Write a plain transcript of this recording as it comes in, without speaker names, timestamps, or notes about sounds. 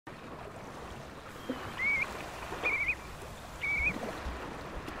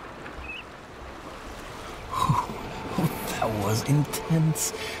was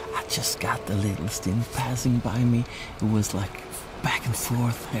intense. I just got the little stint passing by me. It was like back and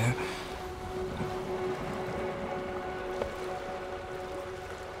forth there.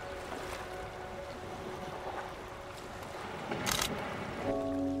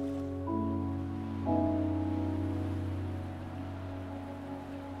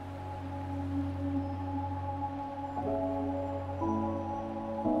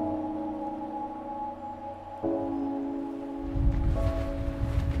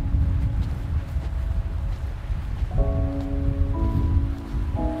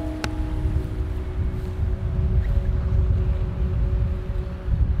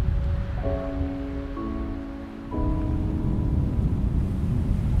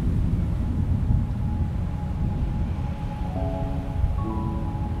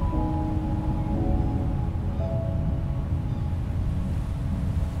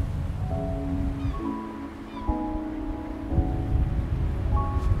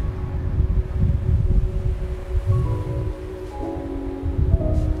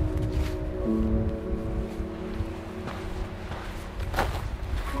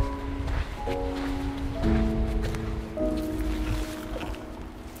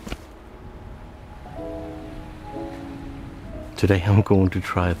 Today I'm going to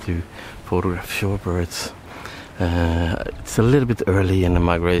try to photograph shorebirds. It's a little bit early in the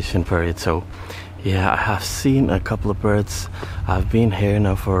migration period, so yeah, I have seen a couple of birds. I've been here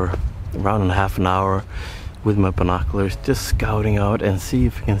now for around half an hour with my binoculars, just scouting out and see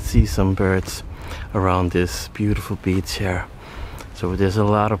if I can see some birds around this beautiful beach here. So there's a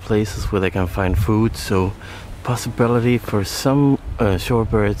lot of places where they can find food, so possibility for some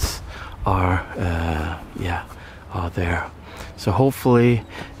shorebirds are there. So hopefully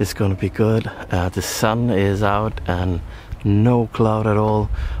it's gonna be good. The sun is out and no cloud at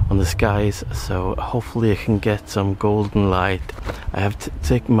all on the skies, so hopefully I can get some golden light. I have to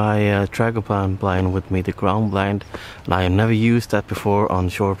take my tragopan blind with me, the ground blind, and I have never used that before on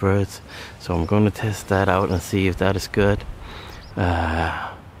shorebirds, so I'm going to test that out and see if that is good.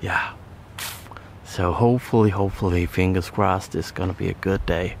 Yeah, so hopefully, fingers crossed, it's gonna be a good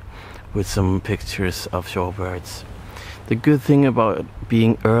day with some pictures of shorebirds. The good thing about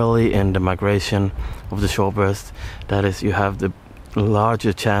being early in the migration of the shorebirds, that is, you have the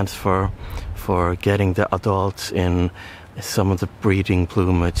larger chance for getting the adults in some of the breeding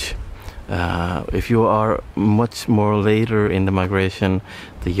plumage. If you are much more later in the migration,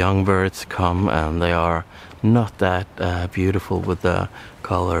 the young birds come and they are not that beautiful with the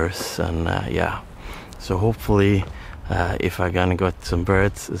colors, and yeah. So hopefully, if I'm gonna get some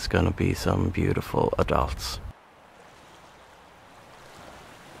birds, it's gonna be some beautiful adults.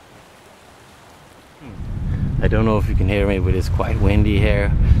 I don't know if you can hear me, but it's quite windy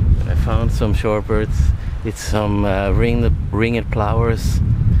here. But I found some shorebirds. It's some ringed plovers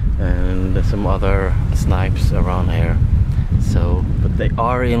and some other snipes around here. So, but they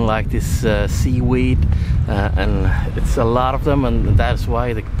are in like this seaweed, and it's a lot of them, and that's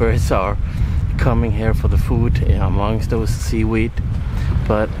why the birds are coming here for the food amongst those seaweed.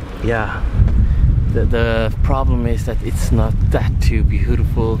 But yeah, the problem is that it's not that too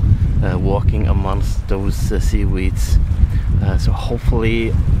beautiful walking amongst those seaweeds. So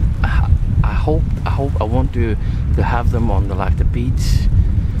hopefully, I want to have them on the beach.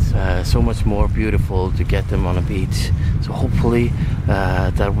 It's so much more beautiful to get them on a beach. So hopefully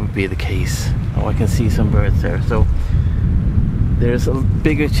that would be the case. Oh, I can see some birds there. So there's a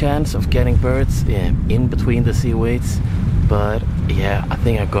bigger chance of getting birds in between the seaweeds. But yeah, I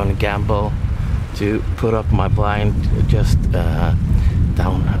think I'm gonna gamble to put up my blind just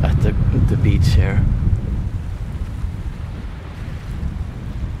down at the beach here.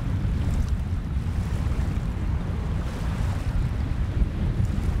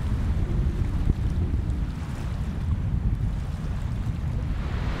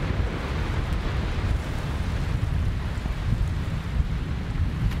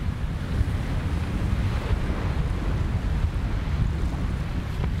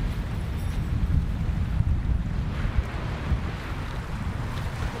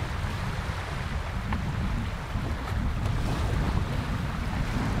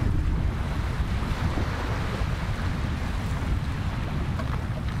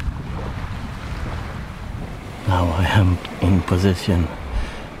 Now I am in position,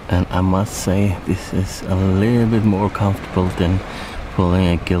 and I must say this is a little bit more comfortable than pulling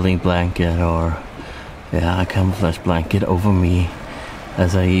a gilding blanket or a camouflage blanket over me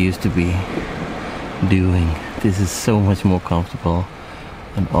as I used to be doing. This is so much more comfortable,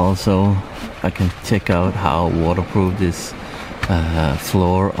 and also I can check out how waterproof this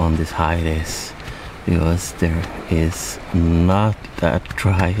floor on this hide is, because there is not that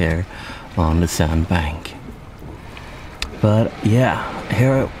dry here on the sandbank. But yeah,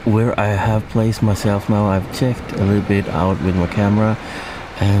 here where I have placed myself now, I've checked a little bit out with my camera,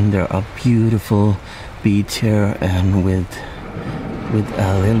 and there are beautiful beach here, and with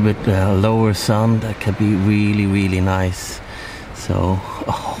a little bit lower sun, that can be really nice. So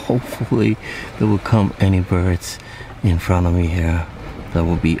hopefully there will come any birds in front of me here. That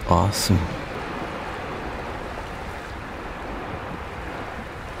would be awesome.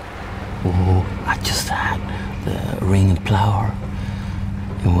 Oh, I just had the ringed plover.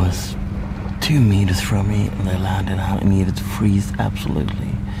 It was 2 meters from me, and they landed out. I needed to freeze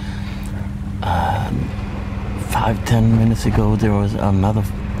absolutely. 5-10 minutes ago there was another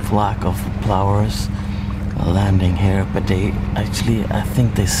flock of plovers landing here, but they actually, I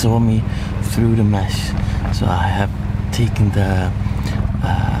think they saw me through the mesh, so I have taken the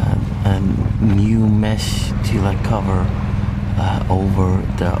new mesh to like cover over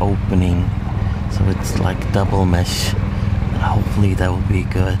the opening, so it's like double mesh, and hopefully that will be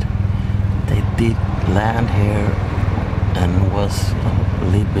good. They did land here and was a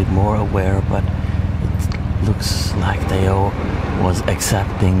little bit more aware, but it looks like they all was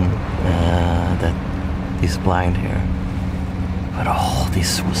accepting that is blind here. But oh,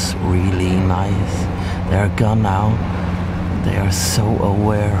 this was really nice. They are gone now. They are so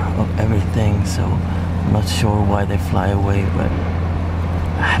aware of everything, so I'm not sure why they fly away, but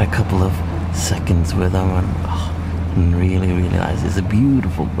I had a couple of seconds with them, and really nice. It's a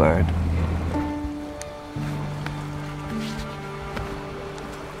beautiful bird.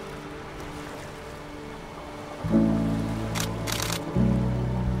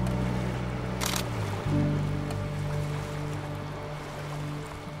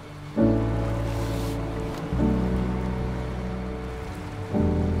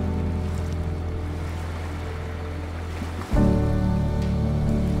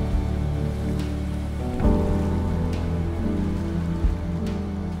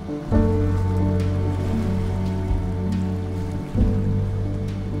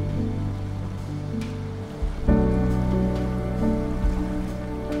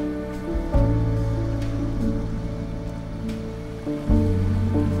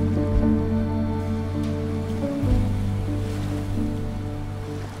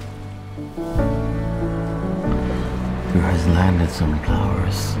 There has landed some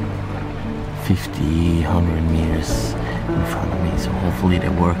flowers 50, 100 meters in front of me, so hopefully they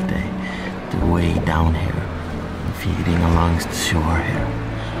work the way down here and feeding along the shore here.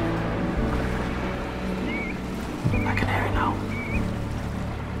 I can hear it now.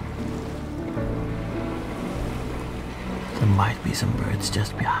 There might be some birds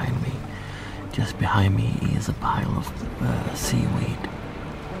just behind me. Just behind me is a pile of seaweed.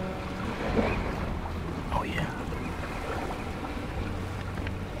 Oh yeah.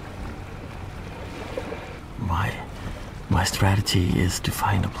 My strategy is to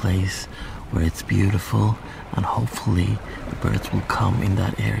find a place where it's beautiful, and hopefully the birds will come in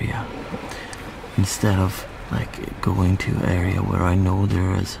that area, instead of like going to an area where I know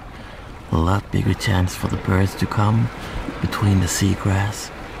there is a lot bigger chance for the birds to come between the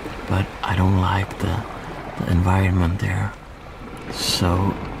seagrass, but I don't like the environment there.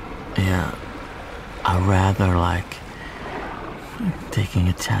 So yeah, I rather like taking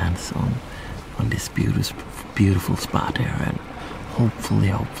a chance on this beautiful spot here, and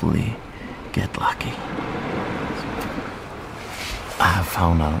hopefully get lucky. I have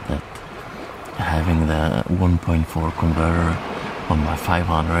found out that having the 1.4 converter on my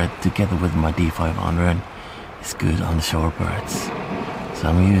 500 together with my D500 is good on the shorebirds. So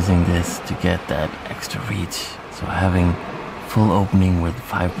I'm using this to get that extra reach. So having full opening with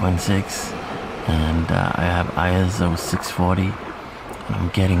 5.6, and I have ISO 640, and I'm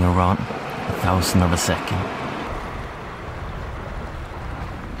getting around 1,000 of a second.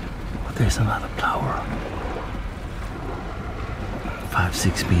 But there's another plover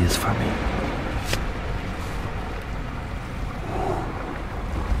 5-6 meters from me.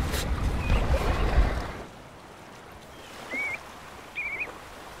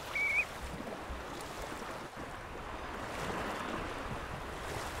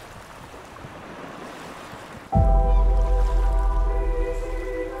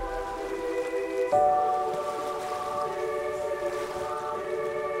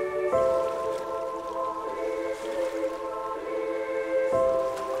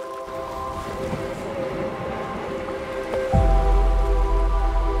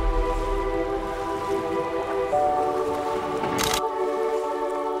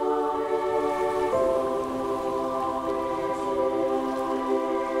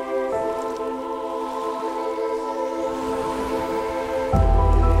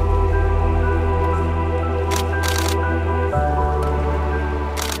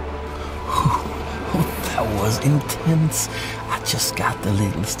 was intense. I just got the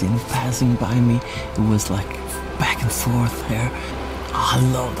little stint passing by me. It was like back and forth here. Oh, I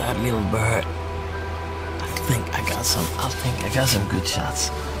love that little bird. I think I got some good shots.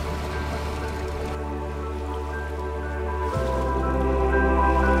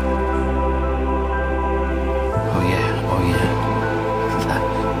 Oh yeah.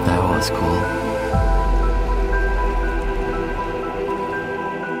 That was cool.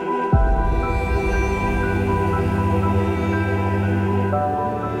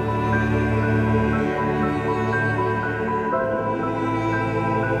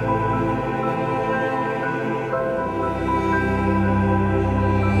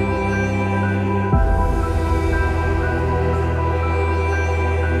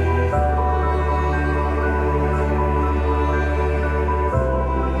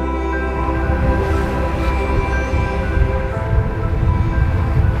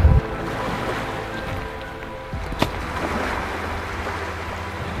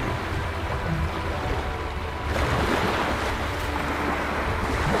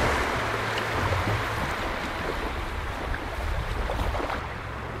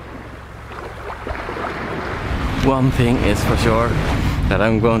 One thing is for sure, that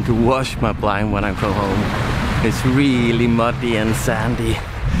I'm going to wash my blind when I go home. It's really muddy and sandy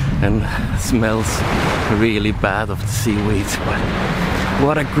and smells really bad of the seaweeds, but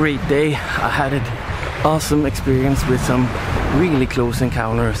what a great day. I had an awesome experience with some really close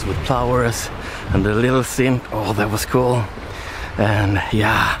encounters with plovers and the little stint. Oh, that was cool. And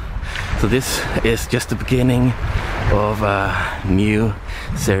yeah, so this is just the beginning of a new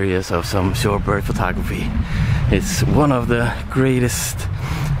series of some shorebird photography. It's one of the greatest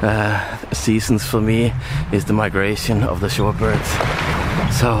seasons for me, is the migration of the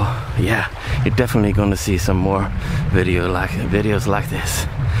shorebirds. So yeah, you're definitely going to see some more videos like this.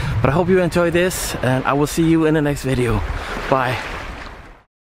 But I hope you enjoyed this, and I will see you in the next video. Bye.